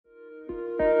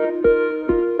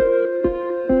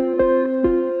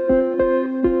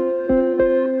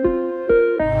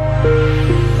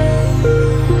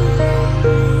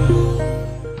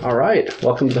Alright,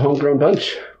 welcome to the Homegrown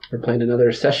Bunch. We're playing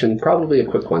another session, probably a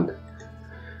quick one.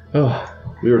 Oh,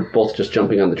 we were both just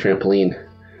jumping on the trampoline.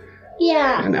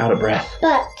 Yeah. And out of breath.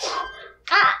 But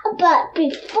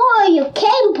before you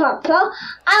came, Papa,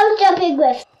 I was jumping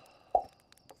with...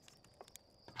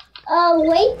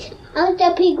 wait. I was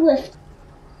jumping with...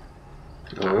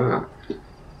 Ah.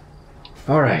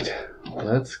 Alright,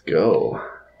 let's go.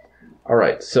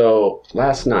 Alright, so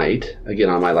last night, again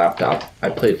on my laptop, I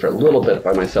played for a little bit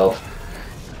by myself.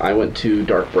 I went to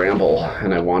Dark Bramble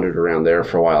and I wandered around there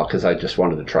for a while because I just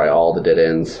wanted to try all the dead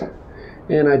ends.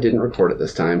 And I didn't record it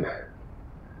this time.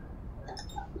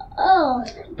 Oh.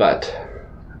 But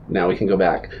now we can go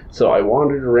back. So I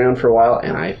wandered around for a while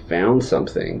and I found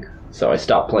something. So I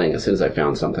stopped playing as soon as I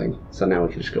found something. So now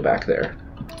we can just go back there.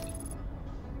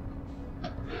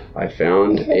 I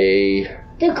found a...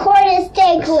 The cord is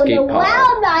tangled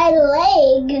around my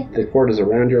leg. The cord is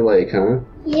around your leg, huh?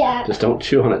 Yeah. Just don't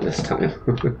chew on it this time.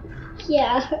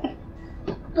 Yeah.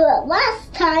 But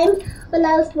last time, when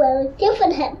I was wearing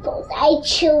different headphones, I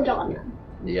chewed on them.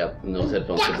 Yep, and those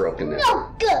headphones are broken now.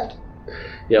 No good.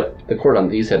 Yep, the cord on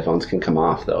these headphones can come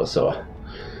off, though, so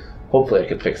hopefully I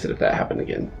could fix it if that happened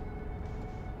again.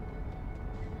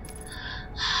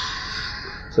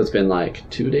 So it's been like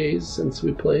 2 days since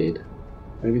we played.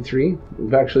 Maybe 3?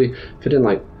 We've actually fit in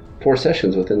like 4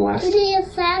 sessions within the last Today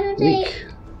is Saturday. week.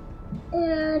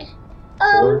 And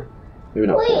 4? Maybe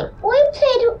not 4.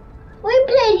 We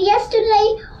played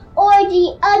yesterday or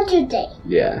the other day.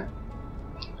 Yeah.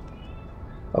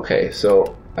 Okay,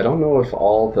 so I don't know if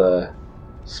all the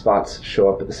spots show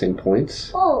up at the same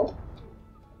points. Oh.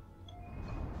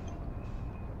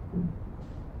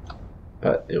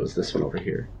 But it was this one over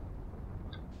here.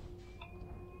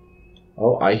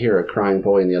 Oh, I hear a crying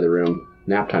boy in the other room.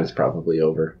 Nap time's probably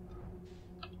over.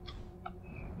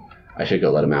 I should go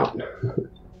let him out.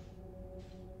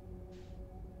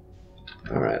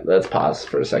 Alright, let's pause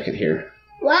for a second here.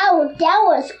 Wow, that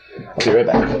was I'll be right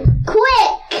back.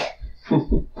 quick!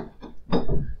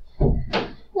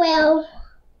 Well,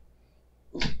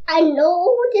 I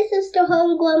know this is the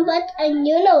Homegrown Bunch, and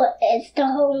you know it's the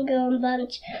Homegrown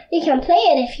Bunch. You can play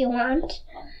it if you want.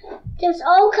 There's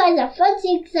all kinds of fun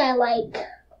things I like.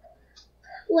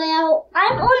 Well,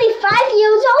 I'm only 5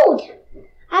 years old.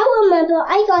 I remember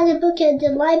I got a book at the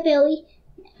library,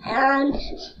 and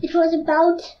it was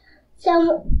about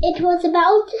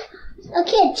a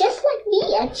kid just like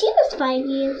me, and she was 5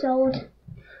 years old.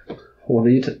 What are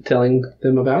you telling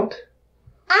them about?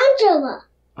 Angela.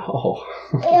 Oh.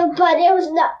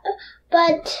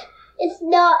 But it's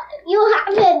not, you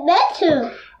haven't met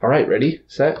her. Alright, ready,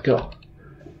 set, go.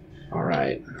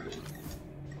 Alright.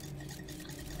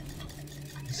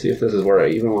 Let's see if this is where I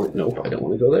even want... Nope, I don't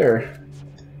want to go there.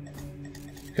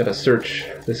 Gotta search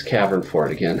this cavern for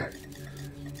it again.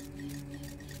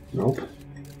 Nope.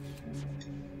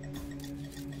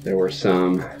 There were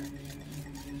some...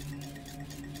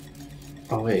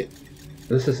 Oh wait,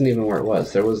 this isn't even where it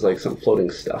was. There was like some floating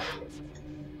stuff.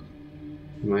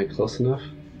 Am I close enough?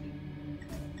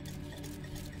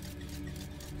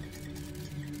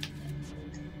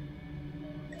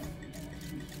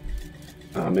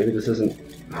 Maybe this isn't...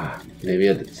 maybe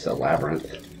it's a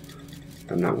labyrinth.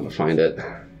 I'm not going to find it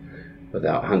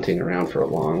without hunting around for a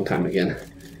long time again.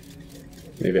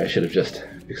 Maybe I should have just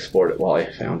explored it while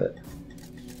I found it.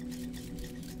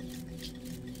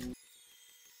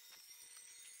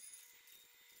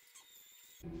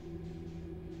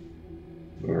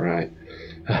 Alright.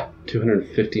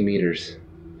 250 meters.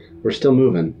 We're still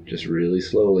moving, just really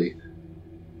slowly.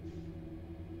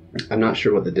 I'm not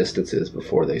sure what the distance is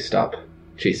before they stop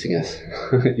chasing us.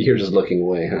 You're just looking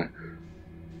away, huh?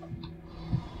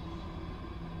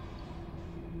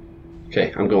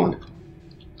 Okay, I'm going.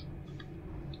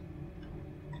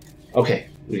 Okay,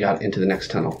 we got into the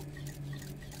next tunnel.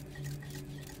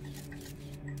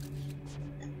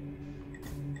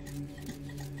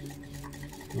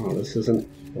 Oh, this isn't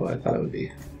what I thought it would be.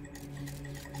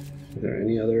 Are there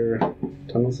any other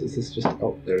tunnels? Is this just...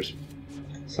 Oh, there's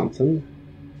something.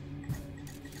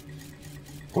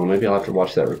 Well, maybe I'll have to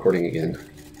watch that recording again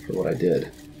for what I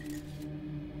did.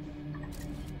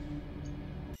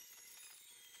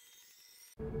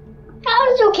 That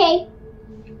was okay.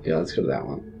 Yeah, let's go to that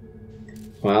one.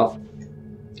 Well,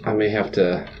 I may have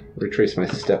to retrace my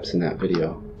steps in that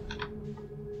video.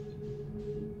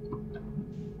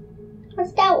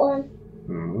 What's that one?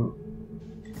 I don't know.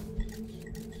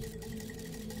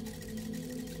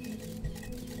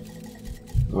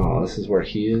 Oh, this is where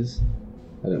he is?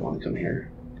 I didn't want to come here.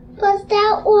 What's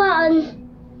that one?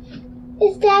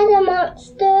 Is that a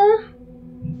monster?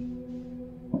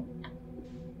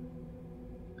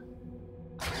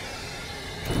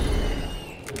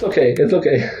 It's okay. It's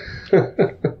okay.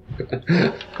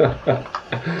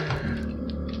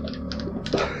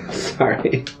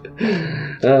 Sorry.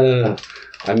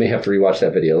 I may have to rewatch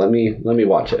that video. Let me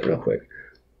watch it real quick.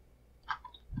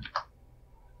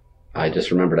 I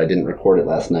just remembered I didn't record it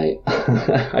last night.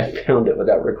 I found it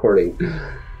without recording.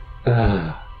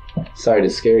 Sorry to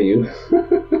scare you.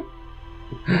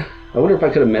 I wonder if I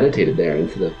could have meditated there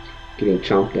instead of getting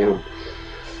chomped down.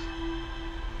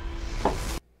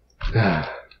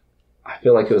 I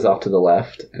feel like it was off to the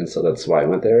left, and so that's why I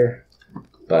went there.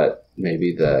 But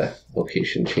maybe the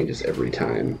location changes every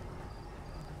time.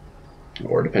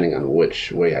 Or depending on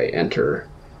which way I enter.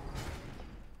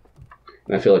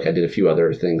 And I feel like I did a few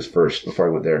other things first before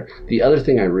I went there. The other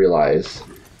thing I realized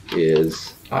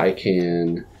is I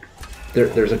can...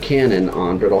 There's a cannon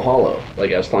on Brittle Hollow.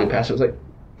 Like, I was flying past it, I was like,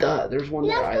 duh, there's one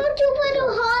there. Let's go to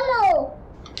Brittle Hollow.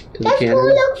 To the Let's cannon? go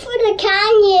look for the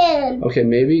canyon. Okay,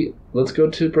 maybe let's go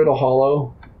to Brittle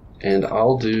Hollow, and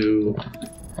I'll do...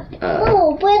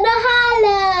 Oh, Brittle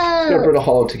Hollow. Let's go to Brittle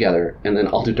Hollow together, and then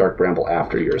I'll do Dark Bramble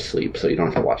after you're asleep, so you don't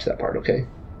have to watch that part, okay?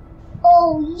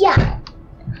 Oh, yeah.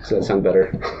 Does that sound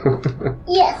better?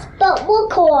 Yes, but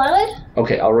record.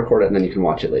 Okay, I'll record it, and then you can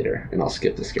watch it later, and I'll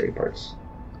skip the scary parts.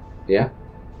 Yeah?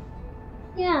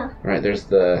 Yeah. Alright, there's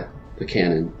the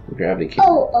cannon, the gravity cannon.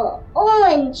 Oh,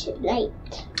 orange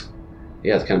light.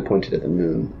 Yeah, it's kind of pointed at the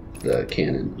moon, the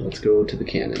cannon. Let's go to the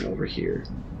cannon over here.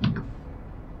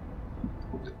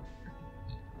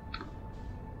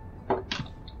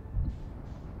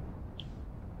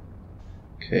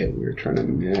 Okay, we're trying to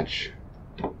match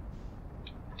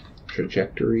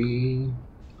trajectory.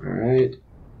 Alright.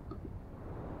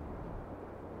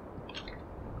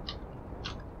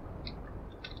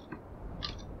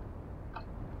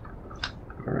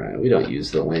 Alright, we don't use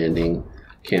the landing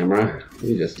camera.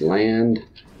 We just land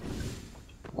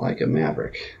like a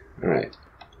maverick. Alright.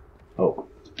 Oh.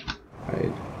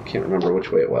 I can't remember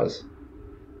which way it was.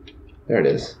 There it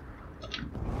is.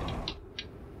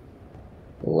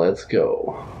 Let's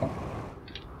go.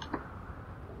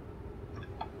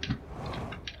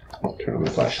 I'll turn on my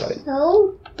flashlight.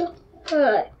 So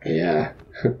good. Yeah.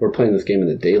 We're playing this game in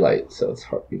the daylight, so it's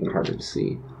even harder to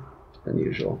see than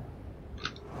usual.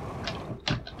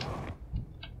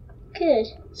 Good.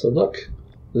 So look,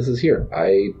 this is here.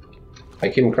 I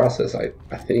came across this, I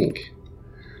think.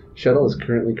 Shuttle is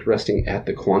currently resting at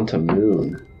the Quantum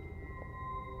Moon.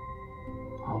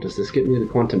 Oh, does this get me to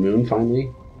the Quantum Moon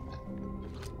finally?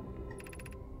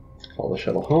 Follow the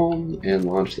shuttle home and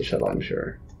launch the shuttle, I'm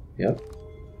sure. Yep.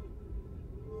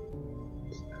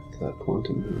 It's the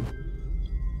Quantum Moon.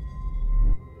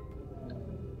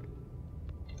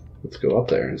 Let's go up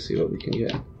there and see what we can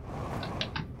get.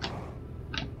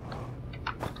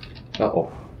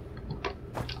 Uh-oh.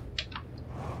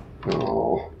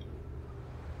 Oh.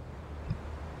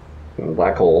 A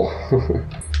black hole.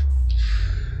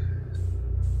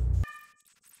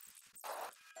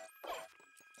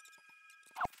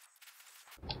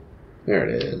 There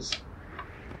it is.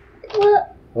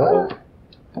 What? Uh-oh.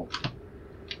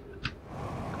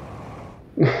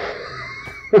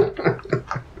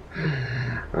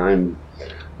 I'm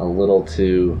a little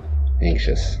too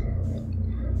anxious.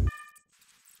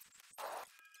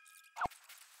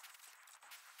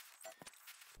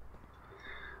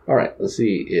 Alright, let's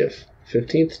see if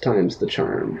 15th time's the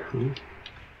charm.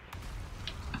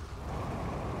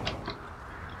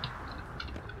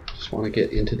 Just want to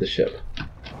get into the ship.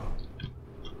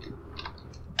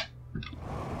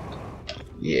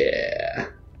 Yeah.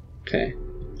 Okay.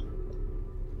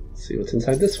 Let's see what's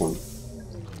inside this one.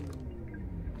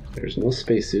 There's no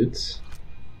spacesuits.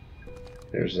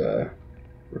 There's a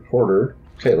recorder.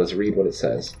 Okay, let's read what it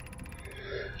says.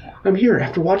 I'm here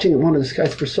after watching it wander the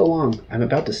skies for so long. I'm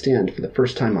about to stand for the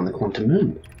first time on the Quantum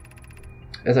Moon.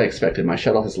 As I expected, my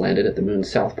shuttle has landed at the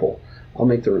moon's south pole. I'll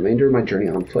make the remainder of my journey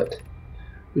on foot.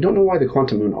 We don't know why the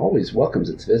Quantum Moon always welcomes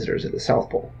its visitors at the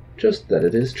south pole, just that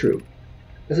it is true.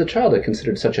 As a child, I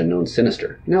considered such unknown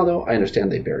sinister. Now, though, I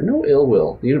understand they bear no ill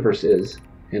will. The universe is,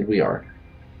 and we are.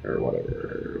 Or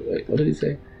whatever. Wait, what did he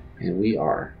say? And we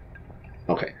are.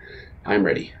 Okay, I'm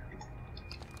ready.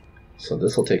 So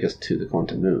this will take us to the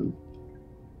Quantum Moon.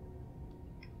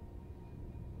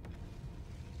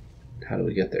 How do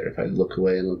we get there? If I look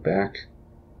away and look back,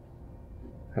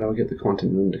 how do I get the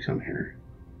Quantum Moon to come here?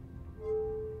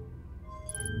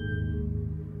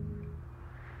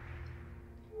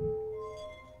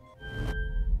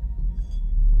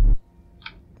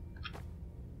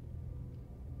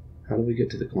 How do we get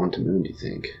to the Quantum Moon, do you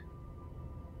think?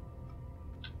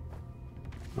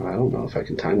 I don't know if I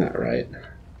can time that right.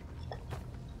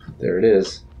 There it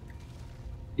is.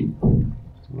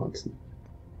 Well,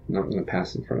 not going to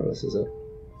pass in front of us, is it?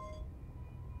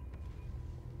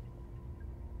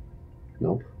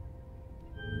 Nope.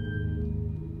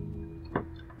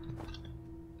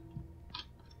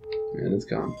 And it's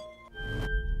gone.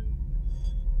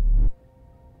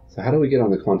 So how do we get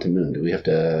on the quantum moon? Do we have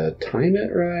to time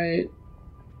it right?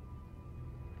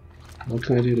 What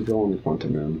can I do to go on the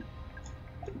quantum moon?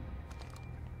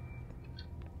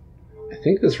 I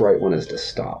think this right one is to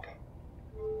stop.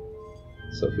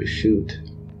 So if we shoot,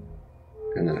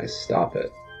 and then I stop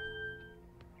it,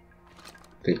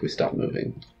 I think we stop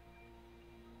moving.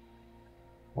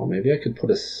 Well, maybe I could put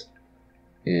us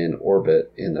in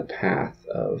orbit in the path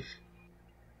of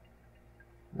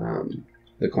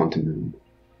the quantum moon.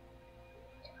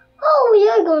 Oh, we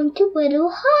are going to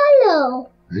Little Hollow.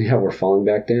 Yeah, we're falling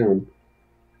back down.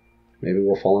 Maybe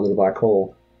we'll fall into the black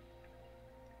hole.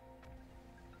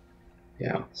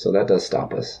 Yeah, so that does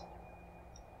stop us.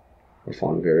 We're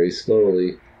falling very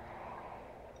slowly.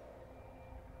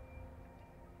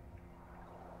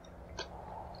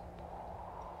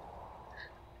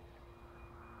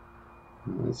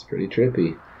 That's pretty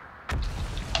trippy.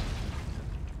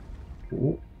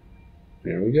 Oh,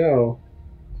 there we go.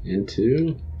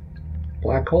 Into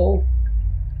black hole.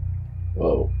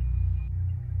 Whoa.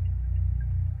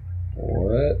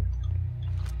 What?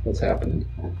 What's happening?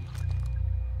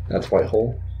 That's white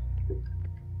hole.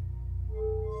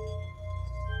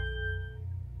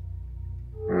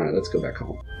 Alright, let's go back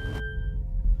home.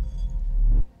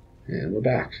 And we're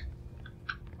back.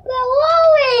 Where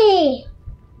are we?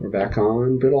 We're back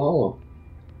on Brittle Hollow.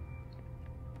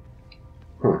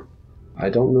 Huh. I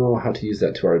don't know how to use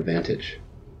that to our advantage.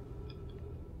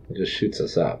 It just shoots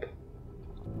us up.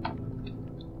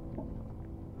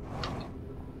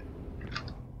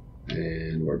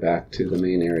 And we're back to the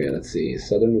main area. Let's see.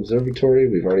 Southern Observatory.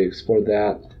 We've already explored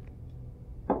that.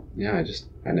 Yeah,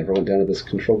 I never went down to this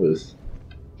control booth.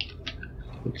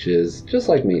 Which is just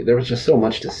like me. There was just so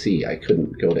much to see. I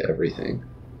couldn't go to everything.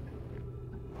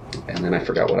 And then I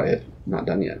forgot what I had not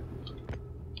done yet.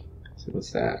 So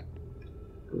what's that?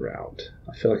 Route.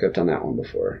 I feel like I've done that one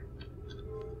before.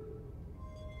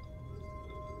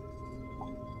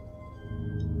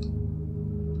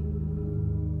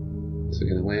 So we're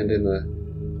going to land in the...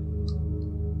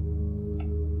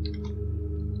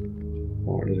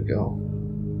 Oh, where did it go?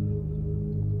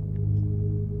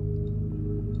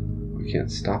 We can't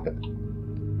stop it.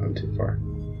 I'm too far.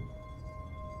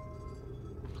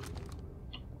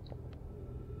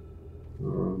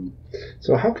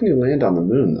 So how can you land on the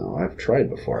moon, though? I've tried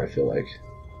before, I feel like.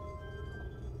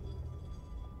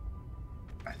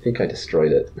 I think I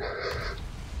destroyed it.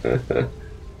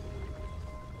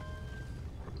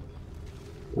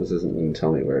 This doesn't even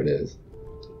tell me where it is.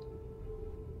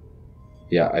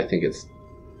 Yeah, I think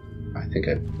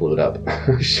I blew it up.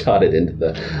 Shot it into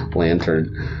the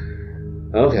lantern.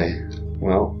 Okay,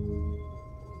 well,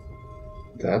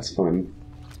 that's fun.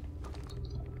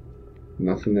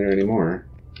 Nothing there anymore.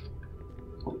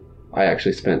 I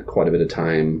actually spent quite a bit of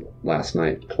time last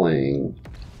night playing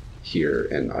here,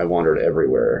 and I wandered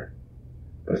everywhere.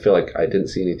 But I feel like I didn't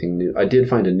see anything new. I did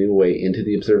find a new way into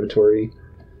the observatory.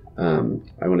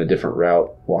 I went a different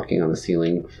route, walking on the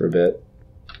ceiling for a bit.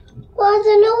 Well,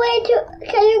 there's no way to...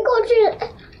 Can you go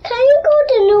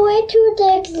the new way to the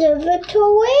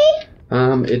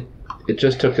observatory? It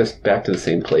just took us back to the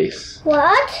same place.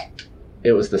 What?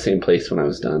 It was the same place when I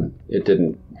was done. It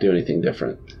didn't do anything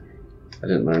different. I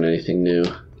didn't learn anything new.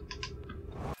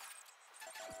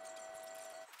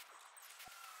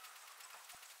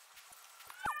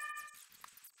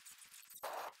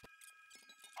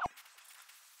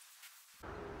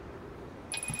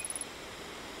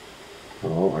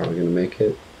 Oh, are we going to make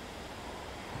it?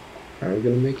 Are we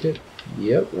going to make it?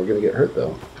 Yep, we're going to get hurt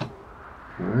though.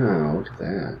 Wow, look at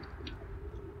that.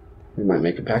 We might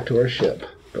make it back to our ship,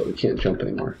 but we can't jump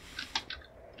anymore.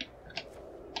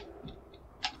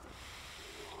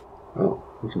 Oh,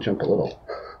 we can jump a little.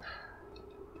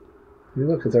 Hey,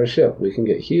 look, it's our ship. We can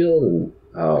get healed and...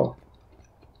 Oh.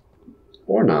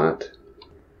 Or not.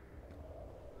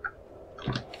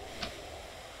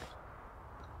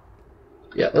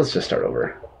 Yeah, let's just start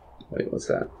over. Wait, what's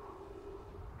that?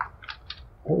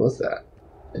 What was that?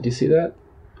 Did you see that?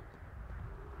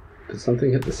 Did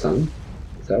something hit the sun?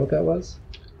 Is that what that was?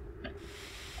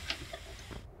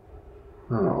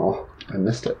 Oh, I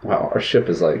missed it. Wow, our ship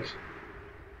is like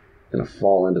gonna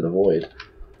fall into the void.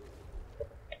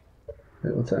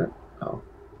 Wait, what's that? Oh.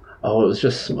 Oh, it was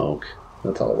just smoke.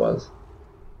 That's all it was.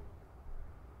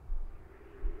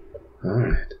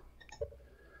 Alright.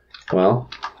 Well,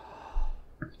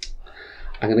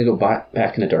 I'm gonna go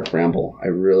back in a dark bramble. I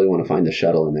really want to find the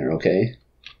shuttle in there, okay?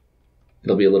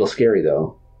 It'll be a little scary,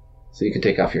 though. So you can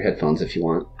take off your headphones if you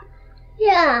want.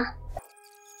 Yeah.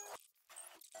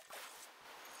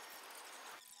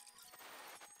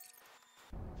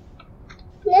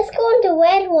 Let's go on the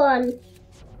red one.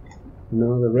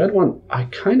 No, the red one, I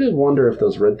kind of wonder if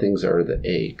those red things are the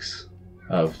eggs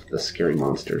of the scary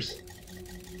monsters.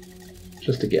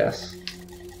 Just a guess.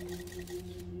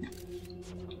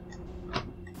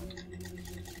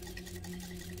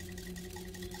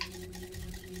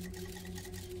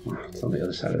 It's on the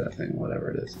other side of that thing,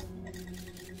 whatever it is.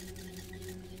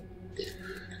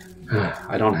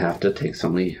 I don't have to take so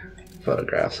many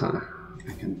photographs, huh?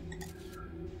 I can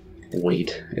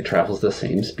wait. It travels the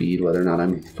same speed whether or not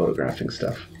I'm photographing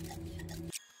stuff.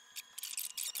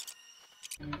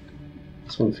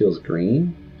 This one feels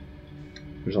green.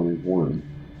 There's only one.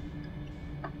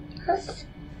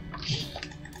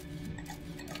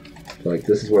 Like,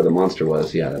 this is where the monster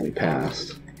was, yeah, that we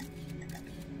passed.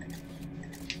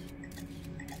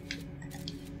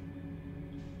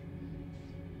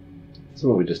 This is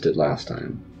what we just did last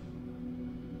time.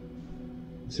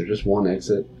 Is there just one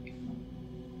exit?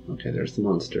 Okay, there's the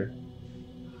monster.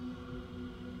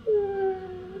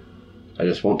 I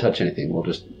just won't touch anything. We'll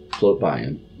just float by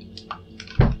him.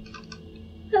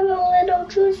 I'm a little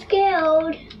too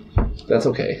scared. That's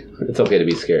okay. It's okay to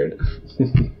be scared.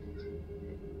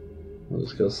 We'll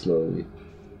just go slowly.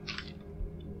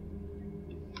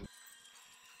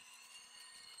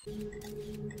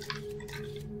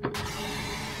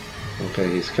 Okay,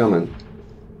 he's coming.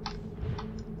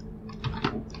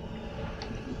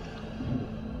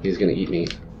 He's gonna eat me.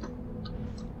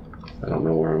 I don't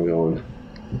know where I'm going.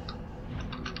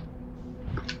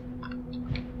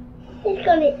 He's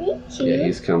gonna eat you. Yeah,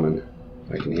 he's coming.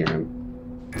 I can hear him.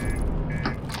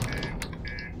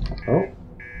 Oh.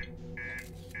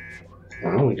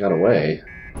 Well, we got away,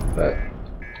 but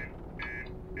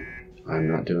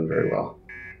I'm not doing very well.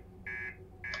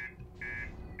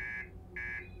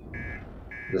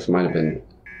 This might have been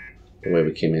the way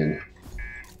we came in.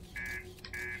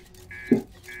 There's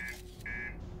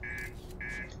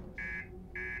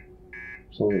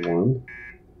only one.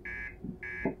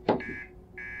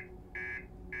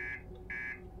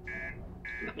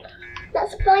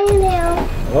 Let's play now.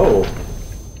 Oh!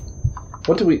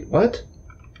 What do we... What?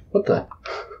 What the...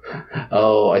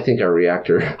 Oh, I think our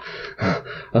reactor...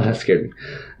 Oh, that scared me.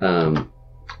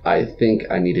 I think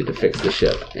I needed to fix the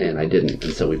ship, and I didn't,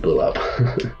 and so we blew up.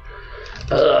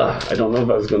 I don't know if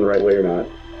I was going the right way or not.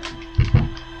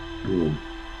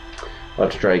 I'll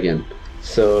have to try again.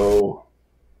 So,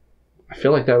 I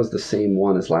feel like that was the same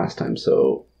one as last time,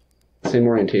 so same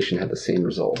orientation had the same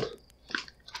result.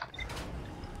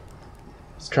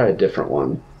 Let's try a different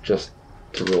one, just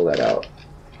to rule that out.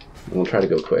 And we'll try to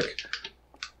go quick.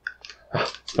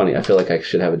 It's funny, I feel like I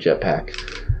should have a jetpack.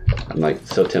 I'm like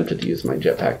so tempted to use my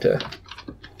jetpack to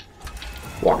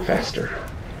walk faster.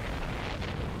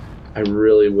 I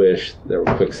really wish there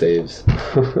were quick saves.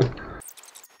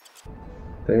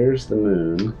 There's the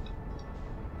moon.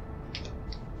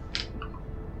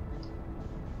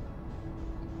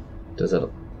 Does it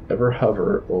ever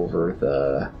hover over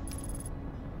the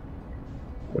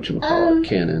whatchamacallit,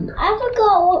 cannon? I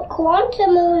forgot what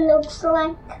quantum moon looks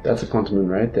like. That's a quantum moon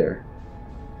right there.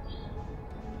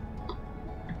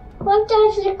 What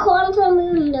does the quantum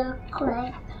moon look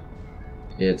like?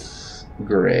 It's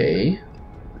gray.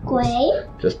 Gray?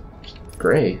 Just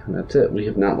gray. That's it. We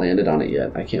have not landed on it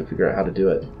yet. I can't figure out how to do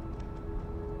it.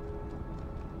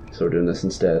 So we're doing this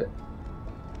instead.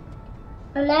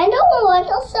 And I know what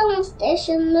the sun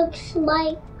station looks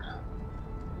like.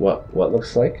 What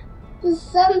looks like? The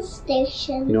sun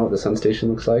station. You know what the sun station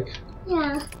looks like?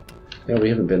 Yeah. Yeah, we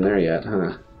haven't been there yet,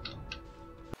 huh?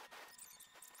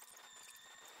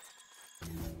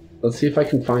 Let's see if I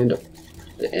can find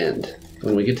the end.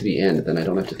 When we get to the end, then I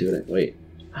don't have to do it. Wait.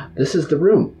 This is the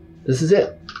room. This is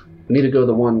it. We need to go to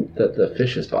the one that the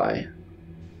fish is by.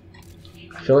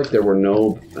 I feel like there were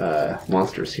no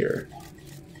monsters here.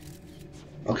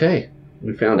 Okay,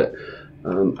 we found it.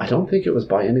 I don't think it was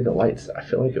by any of the lights. I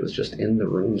feel like it was just in the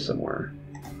room somewhere.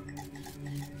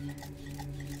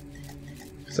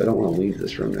 Because I don't want to leave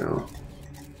this room now.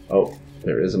 Oh,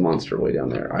 there is a monster way down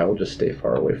there. I will just stay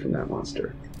far away from that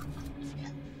monster.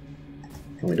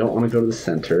 And we don't want to go to the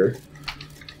center,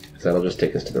 because that'll just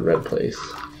take us to the red place.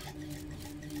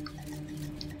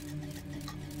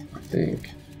 I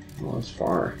think. Oh, it's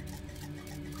far.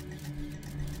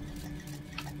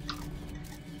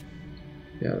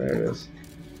 Yeah, there it is.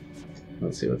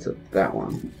 Let's see what's at that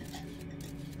one.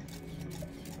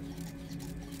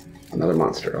 Another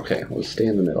monster. Okay, we'll stay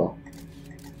in the middle.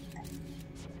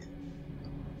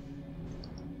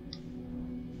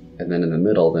 And And then in the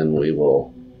middle, then we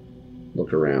will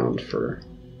look around for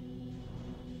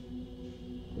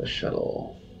the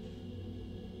shuttle.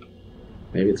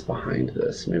 Maybe it's behind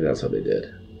this. Maybe that's what they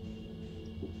did.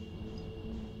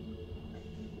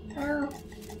 Oh.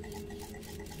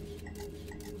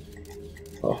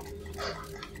 Oh.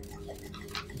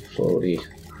 Floaty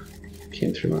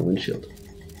came through my windshield.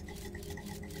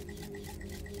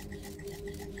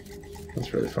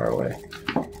 That's really far away.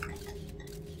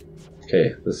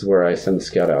 Okay, this is where I send the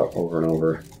scout out over and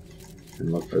over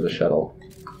and look for the shuttle.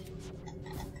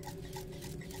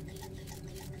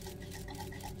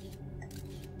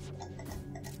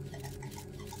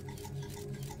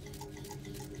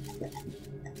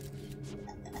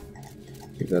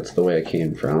 I think that's the way I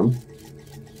came from.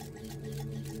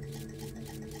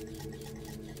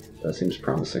 That seems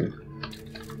promising.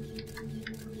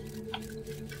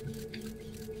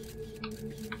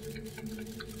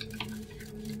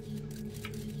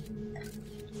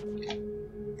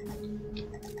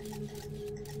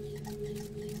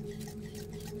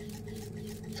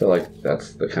 I feel like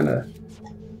that's the kind of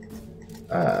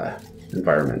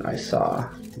environment I saw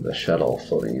the shuttle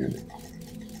floating in.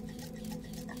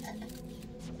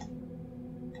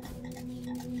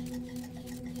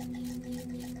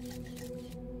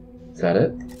 Is that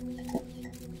it?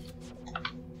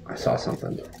 I saw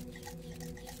something.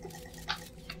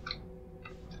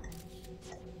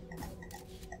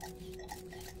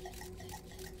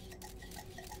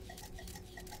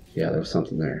 Yeah, there was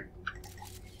something there.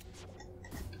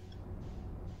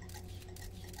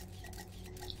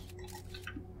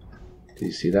 Do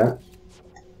you see that?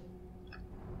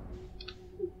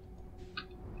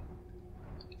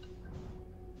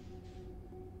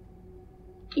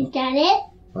 Is that it?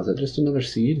 Was it just another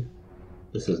seed?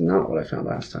 This is not what I found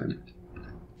last time.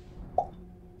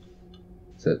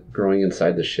 Is it growing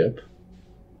inside the ship?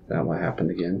 Is that what happened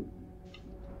again?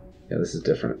 Yeah, this is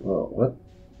different. Whoa, what?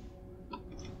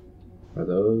 Are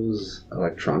those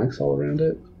electronics all around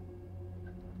it?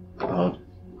 Oh,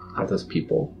 are those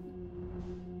people?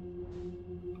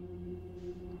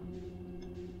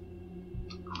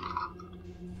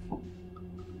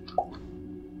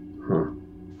 Huh.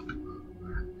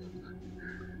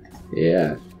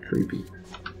 Yeah, creepy.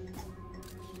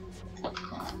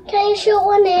 Can you shoot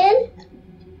one in?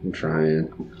 I'm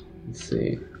trying. Let's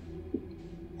see.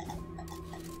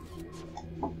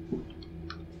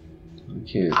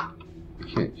 I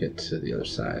can't get to the other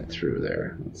side through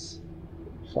there. Let's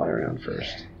fly around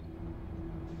first.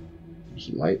 There's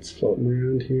some lights floating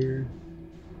around here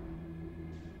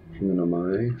from the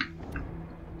Nomai.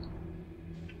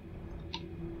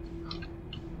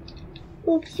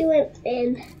 Oops, you went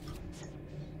in.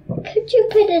 Could you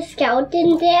put a scout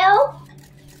in there?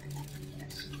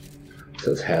 It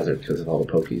says hazard because of all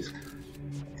the pokies.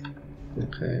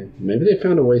 Okay, maybe they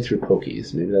found a way through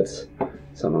pokies. Maybe that's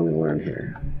something I'm going to learn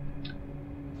here.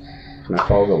 Can I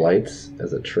follow the lights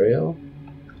as a trail?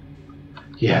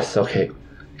 Yes, okay,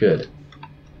 good.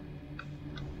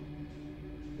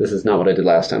 This is not what I did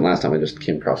last time. Last time I just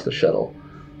came across the shuttle.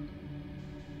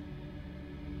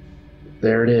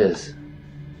 There it is.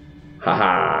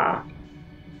 Haha!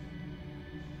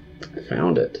 I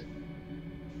found it.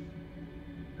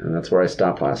 And that's where I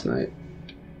stopped last night.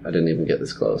 I didn't even get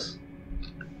this close.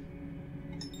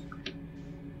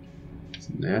 Let's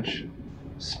match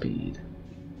speed.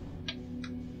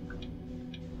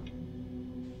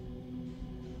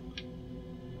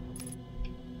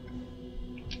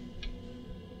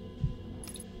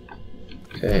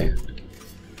 Okay.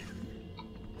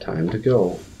 Time to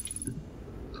go.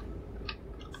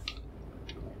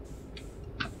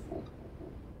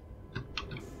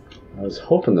 I was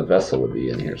hoping the vessel would be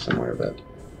in here somewhere, but...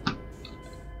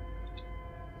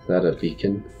 Is that a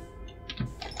beacon?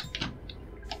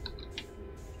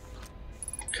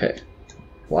 Okay.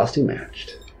 Velocity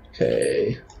matched.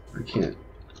 Okay. I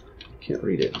can't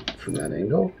read it from that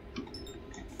angle.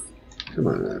 Come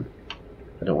on.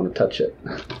 I don't want to touch it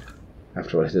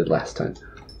after what I did last time.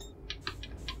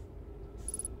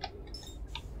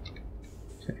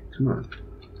 Okay, come on.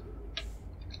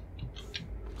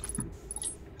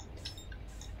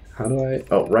 How do I...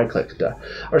 Oh, right-click. Duh.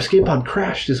 Our escape pod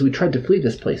crashed as we tried to flee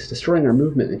this place, destroying our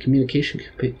movement and communication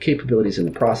capabilities in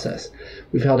the process.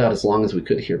 We've held out as long as we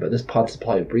could here, but this pod's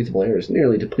supply of breathable air is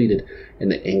nearly depleted,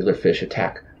 and the anglerfish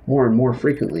attack more and more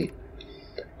frequently.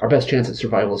 Our best chance at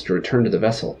survival is to return to the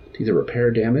vessel, to either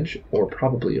repair damage or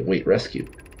probably await rescue.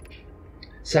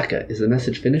 Seka, is the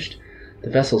message finished? The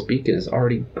vessel's beacon is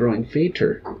already growing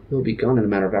fainter. It will be gone in a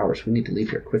matter of hours. We need to leave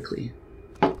here quickly.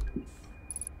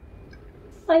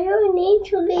 I don't need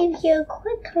to leave here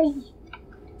quickly.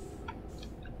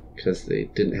 because they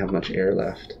didn't have much air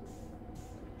left.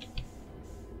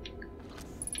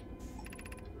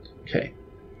 Okay.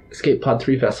 Escape Pod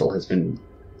 3 vessel has been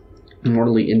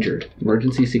mortally injured.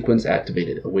 Emergency sequence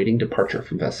activated. Awaiting departure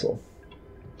from vessel.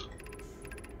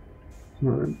 Come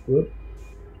on. Whoop.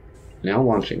 Now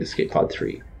launching Escape Pod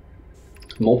 3.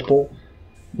 Multiple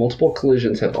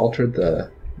collisions have altered the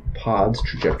pod's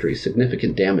trajectory.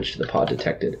 Significant damage to the pod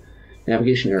detected.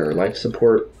 Navigation error, life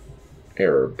support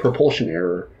error, propulsion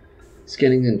error,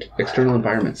 scanning and external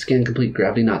environment, scan complete,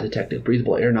 gravity not detected,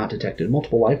 breathable air not detected,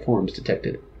 multiple life forms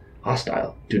detected,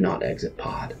 hostile, do not exit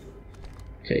pod.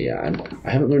 Okay, yeah, I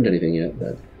haven't learned anything yet,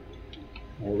 but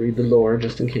I'll read the lore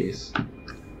just in case.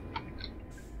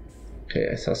 Okay,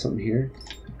 I saw something here.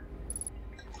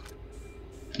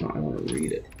 No, I want to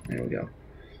read it. There we go.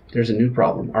 There's a new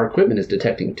problem. Our equipment is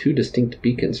detecting 2 distinct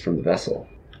beacons from the vessel.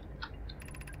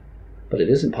 But it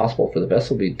isn't possible for the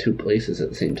vessel to be in 2 places at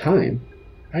the same time.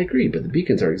 I agree, but the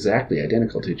beacons are exactly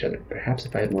identical to each other. Perhaps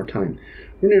if I had more time.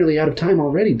 We're nearly out of time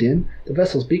already, Din. The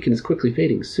vessel's beacon is quickly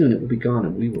fading. Soon it will be gone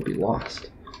and we will be lost.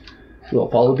 We will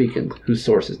follow the beacon whose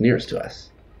source is nearest to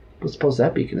us. But suppose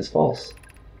that beacon is false.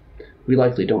 We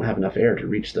likely don't have enough air to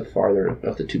reach the farther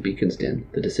of the 2 beacons, Din.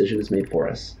 The decision is made for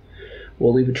us.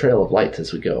 We'll leave a trail of lights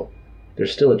as we go.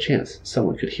 There's still a chance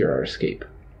someone could hear our escape.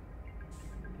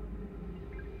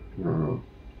 Oh.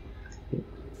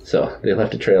 So, they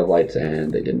left a trail of lights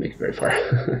and they didn't make it very far.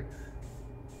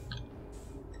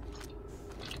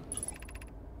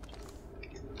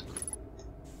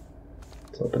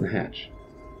 Let's open the hatch.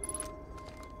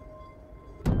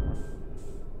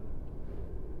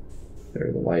 There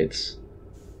are the lights.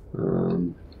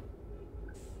 Can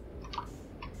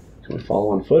we follow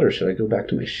on foot or should I go back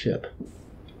to my ship?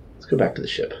 Let's go back to the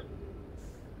ship.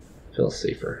 Feels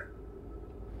safer.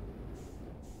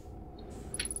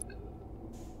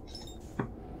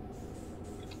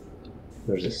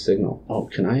 There's a signal. Oh,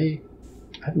 can I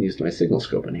haven't used my signal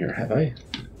scope in here, have I?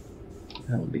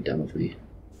 That would be dumb of me.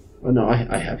 Oh no,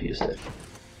 I have used it.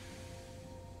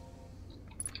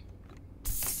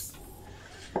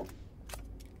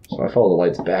 So I follow the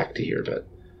lights back to here, but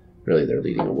really they're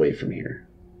leading away from here.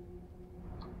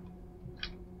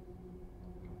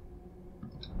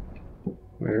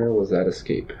 Where was that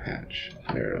escape hatch?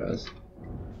 There it was.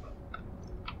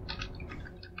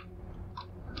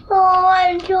 Oh,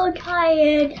 I'm so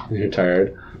tired. You're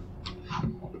tired?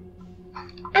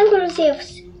 I'm gonna see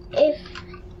if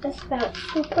that's about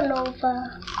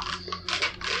supernova.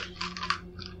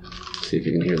 See if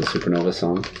you can hear the supernova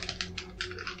song.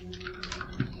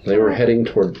 They were heading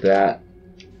toward that.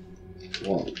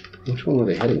 Well, which one were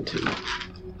they heading to?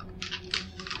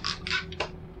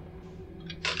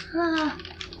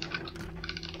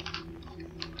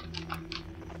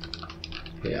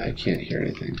 Yeah, I can't hear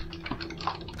anything.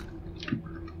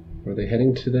 Were they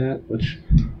heading to that? Which?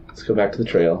 Let's go back to the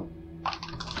trail.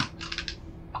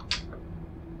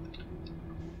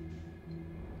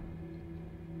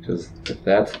 Because if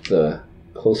that's the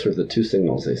closer of the 2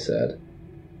 signals they said.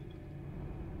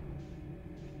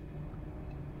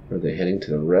 Are they heading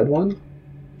to the red one?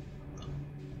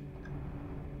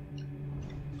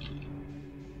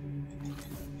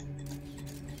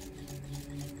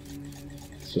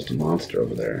 It's just a monster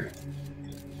over there.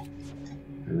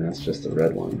 And that's just the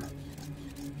red one.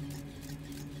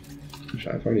 Which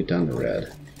I've already done the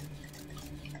red.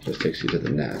 Just takes you to the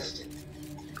nest.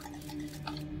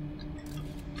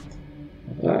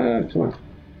 Ah, come on.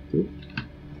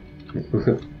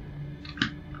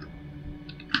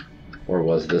 Or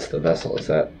was this the vessel? Is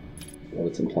that what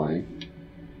it's implying?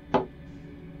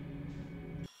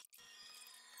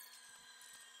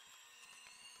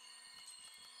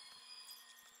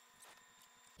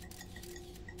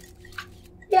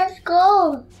 Let's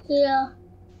go. Yeah.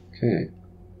 Okay.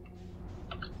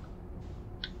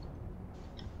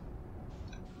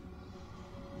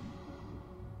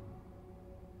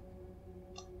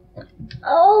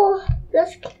 Oh,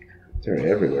 let's. They're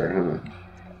everywhere, huh?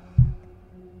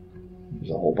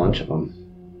 There's a whole bunch of them.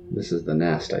 This is the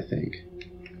nest, I think.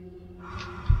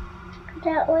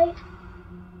 That way.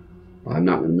 Well, I'm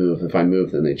not going to move. If I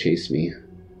move, then they chase me.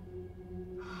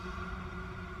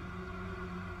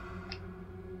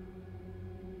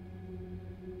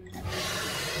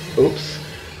 Oops.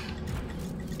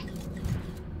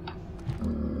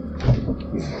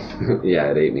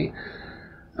 Yeah, it ate me.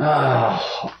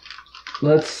 Oh,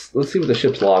 let's see what the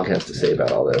ship's log has to say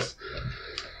about all this.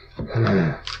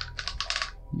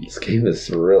 This game is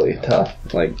really tough.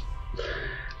 Like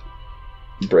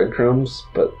breadcrumbs,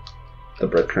 but the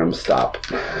breadcrumbs stop.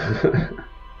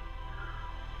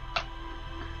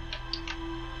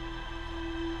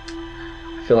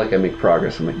 I feel like I make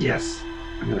progress. I'm like, yes,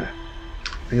 I'm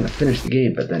gonna finish the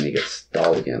game, but then you get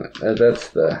stalled again. That's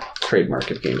the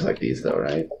trademark of games like these, though,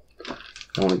 right?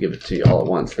 I want to give it to you all at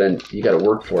once. Then you got to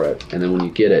work for it, and then when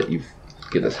you get it, you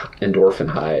get this endorphin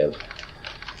high of,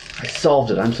 I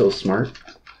solved it. I'm so smart.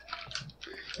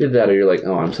 Either that, or you're like,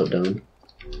 oh, I'm so dumb.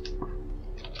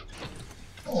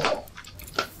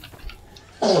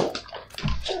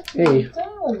 Hey.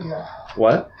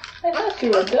 What? I thought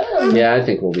you were done. Yeah, I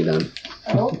think we'll be done.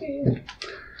 Okay.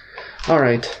 All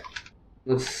right.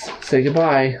 Let's say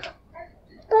goodbye.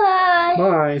 Bye.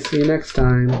 Bye. See you next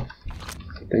time.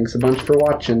 Thanks a bunch for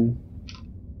watching.